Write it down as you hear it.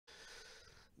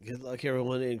Good luck,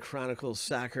 everyone, in Chronicles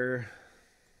Soccer.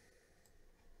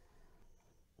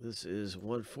 This is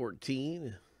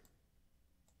 114.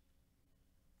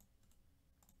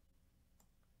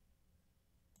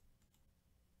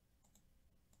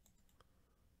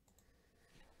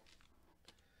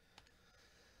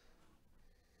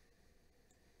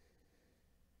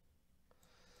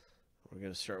 We're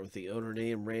going to start with the owner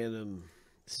name random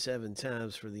 7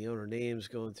 times for the owner names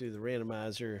going through the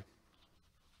randomizer.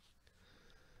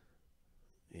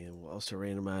 And we'll also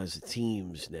randomize the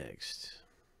teams next.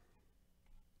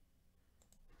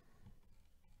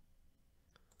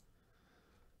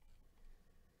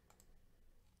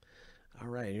 All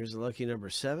right, here's the lucky number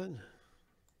 7.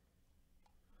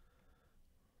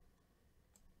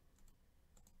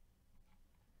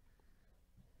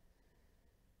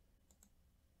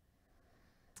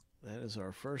 That is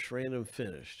our first random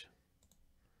finished.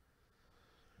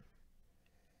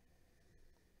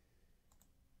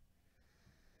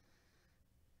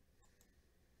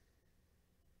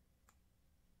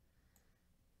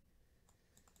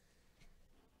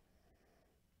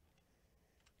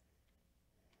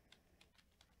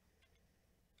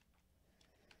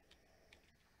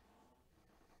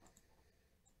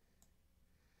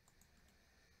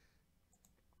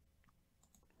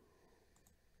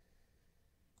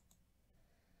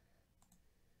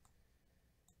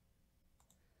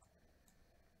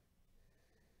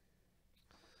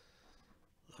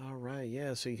 All right,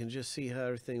 yeah, so you can just see how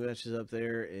everything matches up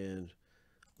there. And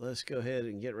let's go ahead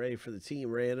and get ready for the team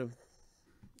random.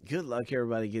 Good luck,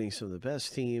 everybody, getting some of the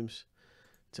best teams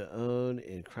to own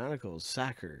in Chronicles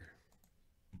Soccer.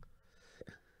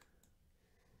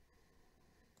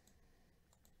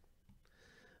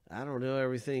 I don't know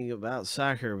everything about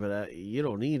soccer, but you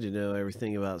don't need to know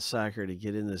everything about soccer to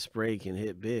get in this break and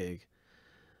hit big.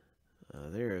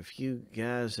 There are a few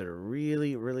guys that are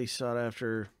really, really sought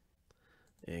after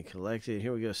and collected.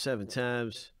 Here we go, 7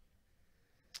 times.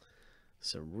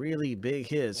 Some really big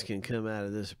hits can come out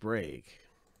of this break.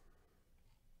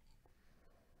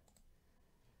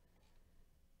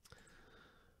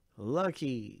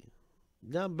 Lucky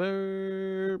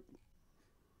number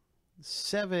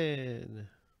 7.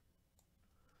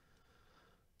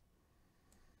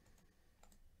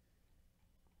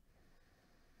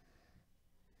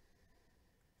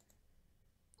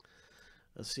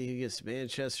 Let's see who gets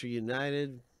Manchester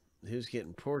United. Who's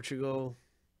getting Portugal?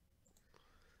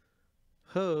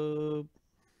 Hope.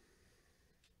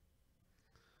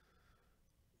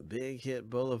 Big Hit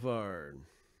Boulevard.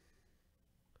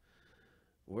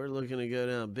 We're looking to go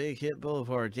down Big Hit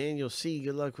Boulevard. Daniel C.,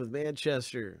 good luck with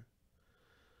Manchester.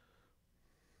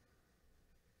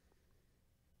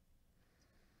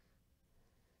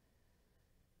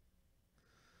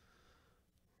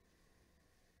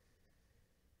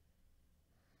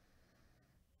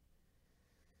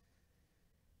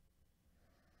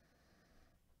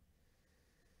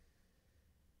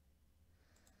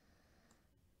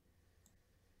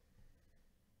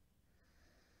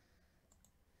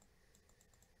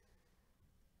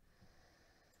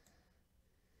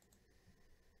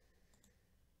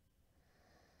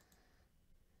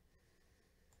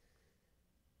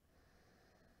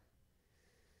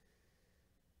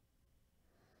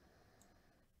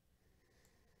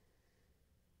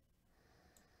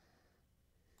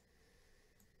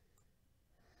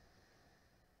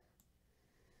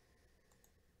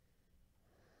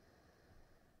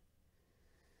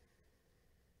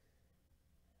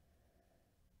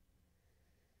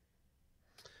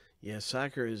 Yeah,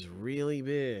 soccer is really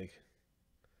big.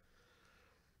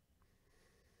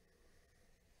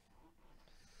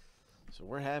 So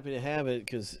we're happy to have it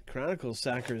because Chronicles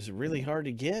Soccer is really hard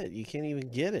to get. You can't even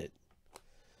get it.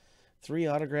 3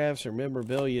 autographs or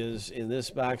memorabilias in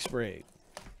this box break.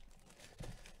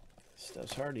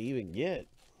 Stuff's hard to even get.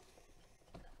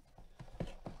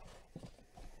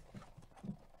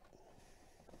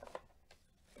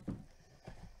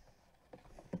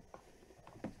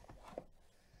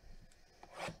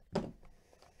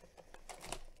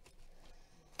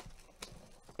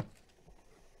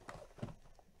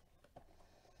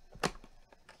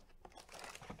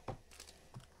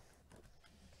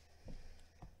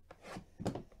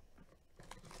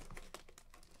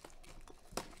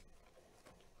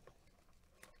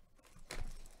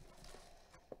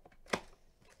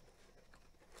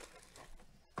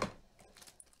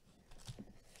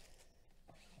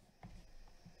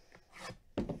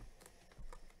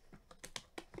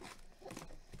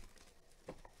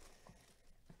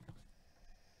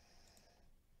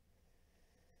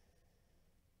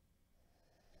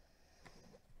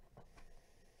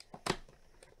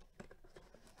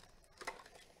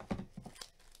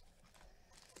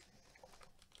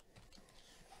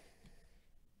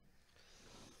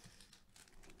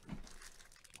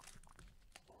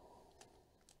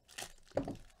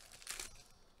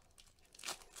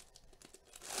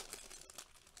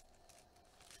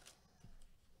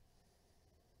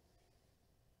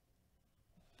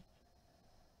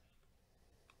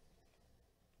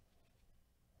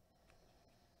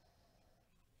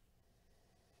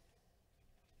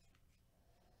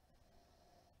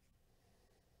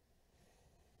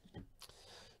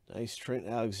 Nice Trent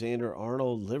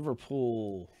Alexander-Arnold,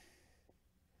 Liverpool.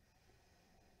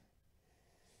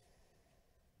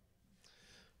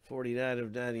 $49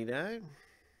 of 99.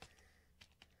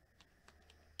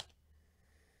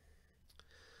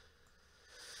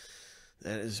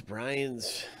 That is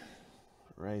Brian's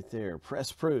right there.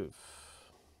 Press proof.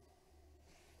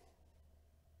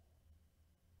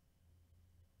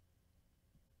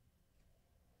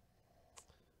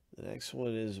 The next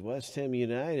one is West Ham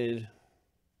United.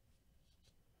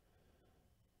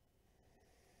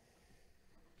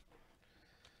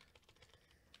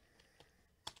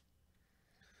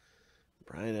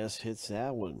 Brian S. hits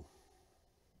that one.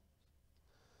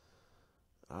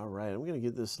 All right, I'm going to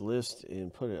get this list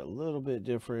and put it a little bit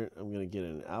different. I'm going to get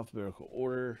an alphabetical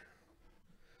order.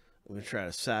 I'm going to try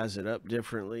to size it up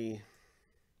differently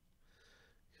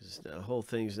because the whole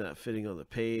thing's not fitting on the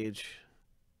page.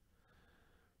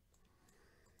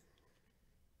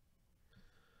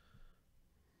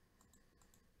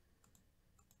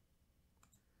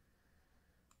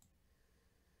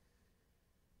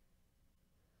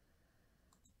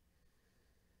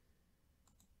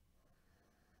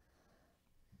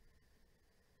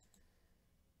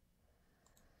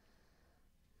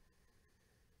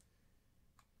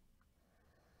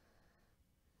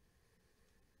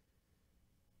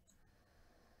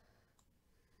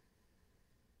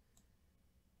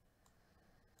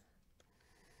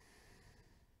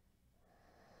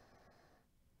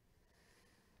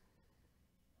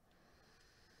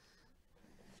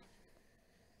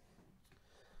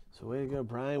 So way to go,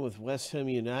 Brian, with West Ham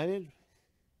United.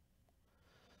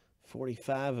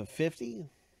 45 of 50.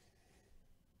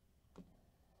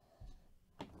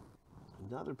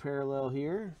 Another parallel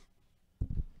here.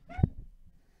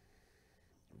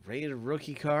 Rated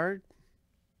rookie card.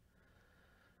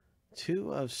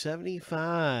 2 of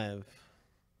 75.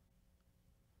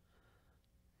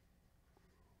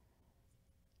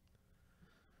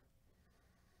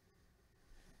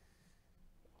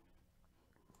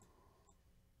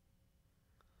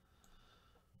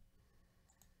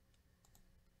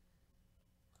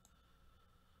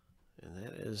 And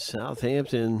that is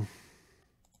Southampton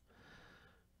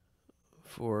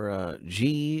for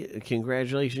G.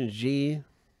 Congratulations, G.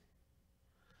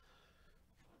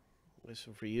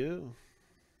 Whistle for you.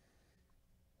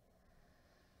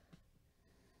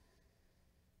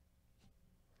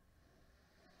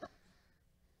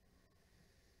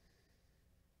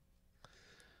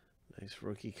 Nice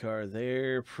rookie card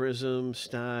there. Prism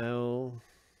style.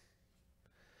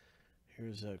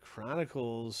 Here's a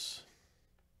Chronicles.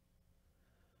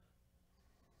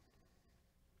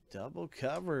 Double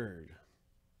covered.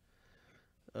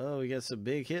 Oh, we got some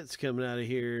big hits coming out of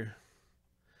here.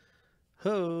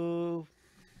 Ho!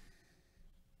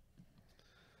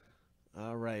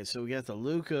 All right, so we got the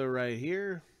Luca right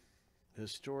here.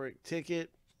 Historic ticket.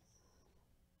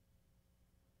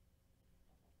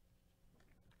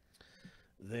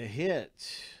 The hit.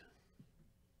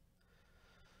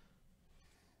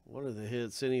 One of the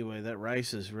hits anyway. That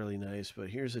Rice is really nice, but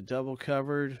here's a double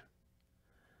covered.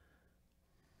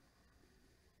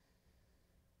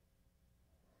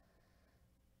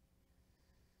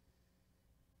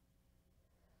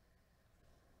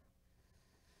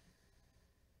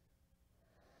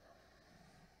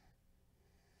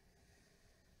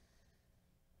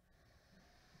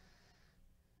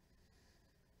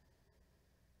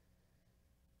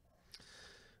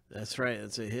 That's right.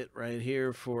 That's a hit right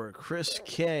here for Chris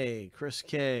K. Chris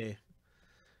K.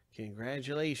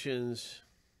 Congratulations.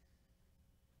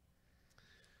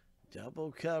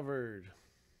 Double covered.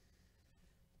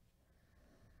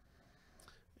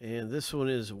 And this one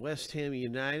is West Ham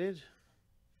United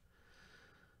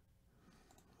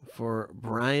for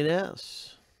Brian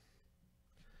S.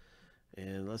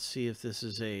 And let's see if this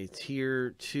is a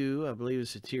tier 2. I believe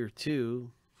it's a tier 2.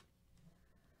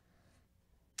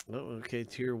 Oh, okay,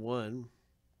 tier 1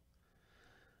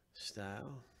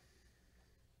 style.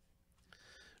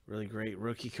 Really great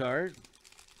rookie card.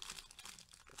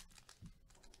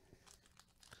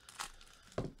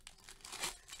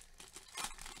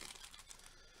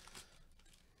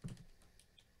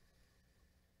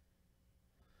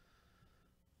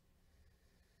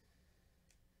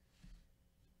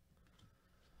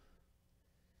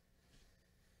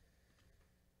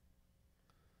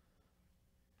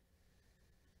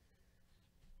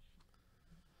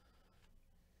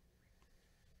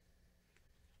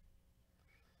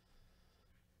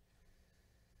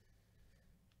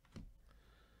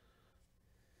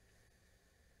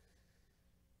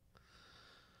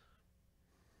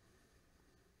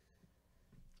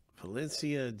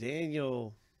 Valencia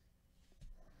Daniel.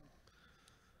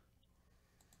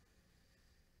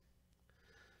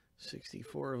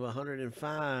 64 of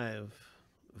 105.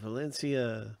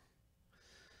 Valencia.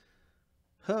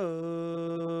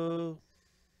 Ho.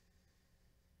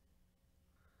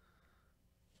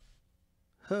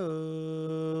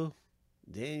 Ho.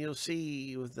 Daniel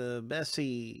C. with the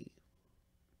Bessie.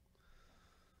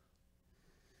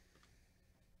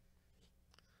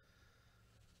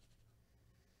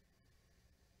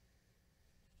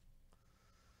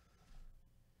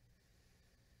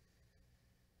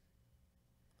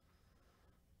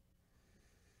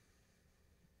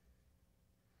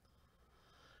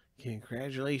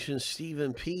 Congratulations,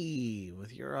 Stephen P.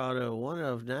 with your auto. 1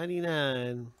 of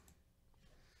 99.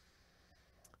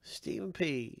 Stephen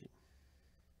P.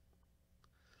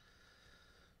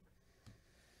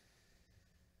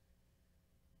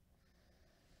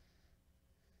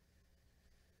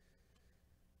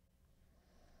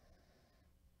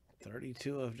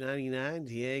 $32 of 99,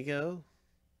 Diego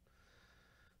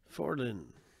Fordin.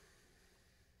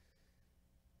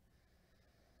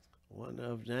 1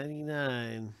 of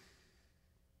 99,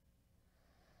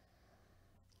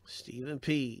 Stephen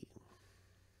P.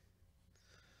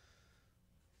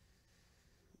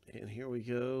 And here we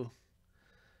go.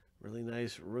 Really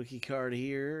nice rookie card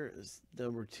here is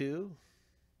number 2.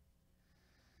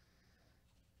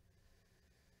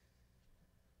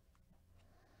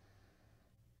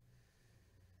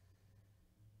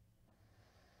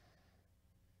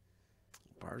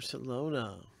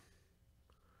 Barcelona.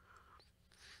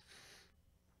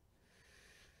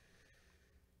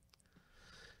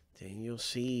 Daniel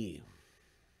C.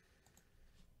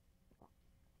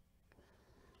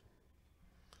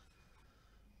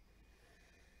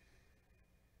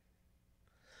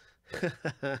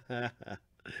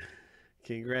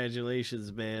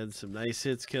 Congratulations, man. Some nice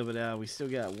hits coming out. We still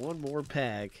got one more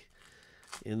pack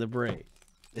in the break.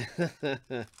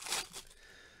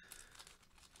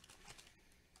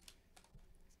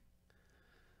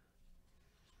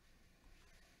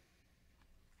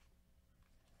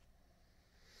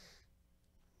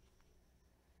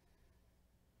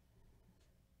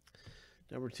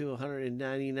 Number 2,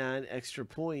 199 extra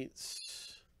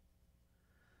points.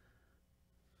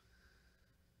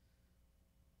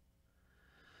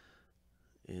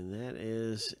 And that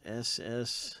is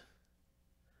SS.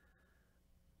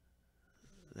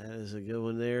 That is a good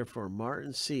one there for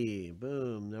Martin C.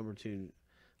 Boom. Number 2,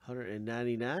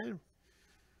 199.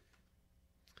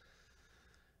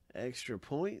 Extra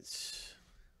points.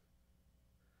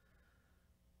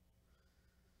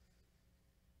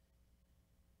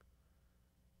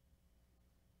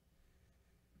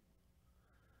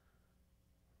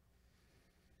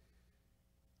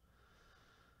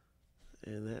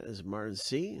 And that is Martin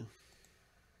C.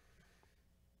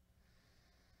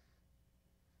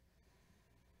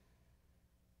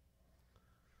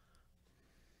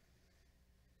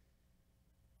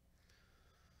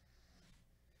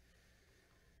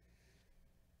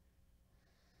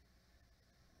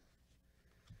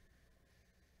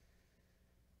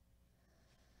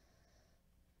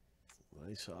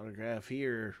 Nice autograph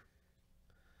here.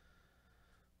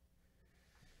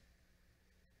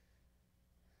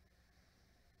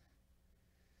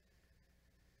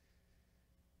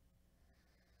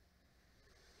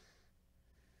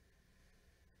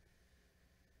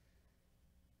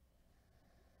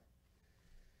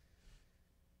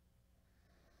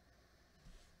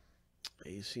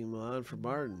 AC Milan for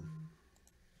Martin.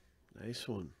 Nice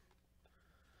one.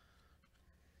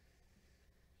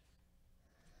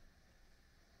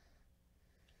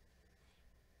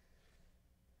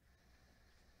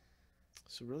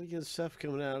 Some really good stuff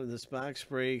coming out in this box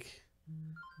break.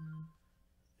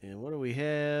 And what do we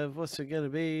have? What's it going to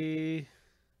be?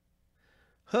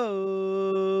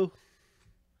 Ho!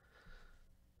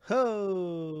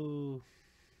 Ho!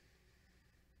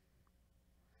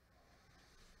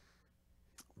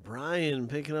 Brian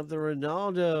picking up the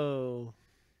Ronaldo.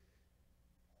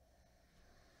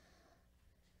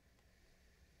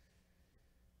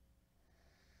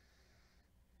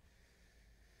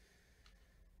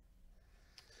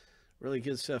 Really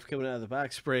good stuff coming out of the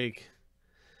box break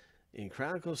in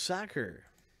Chronicles Soccer.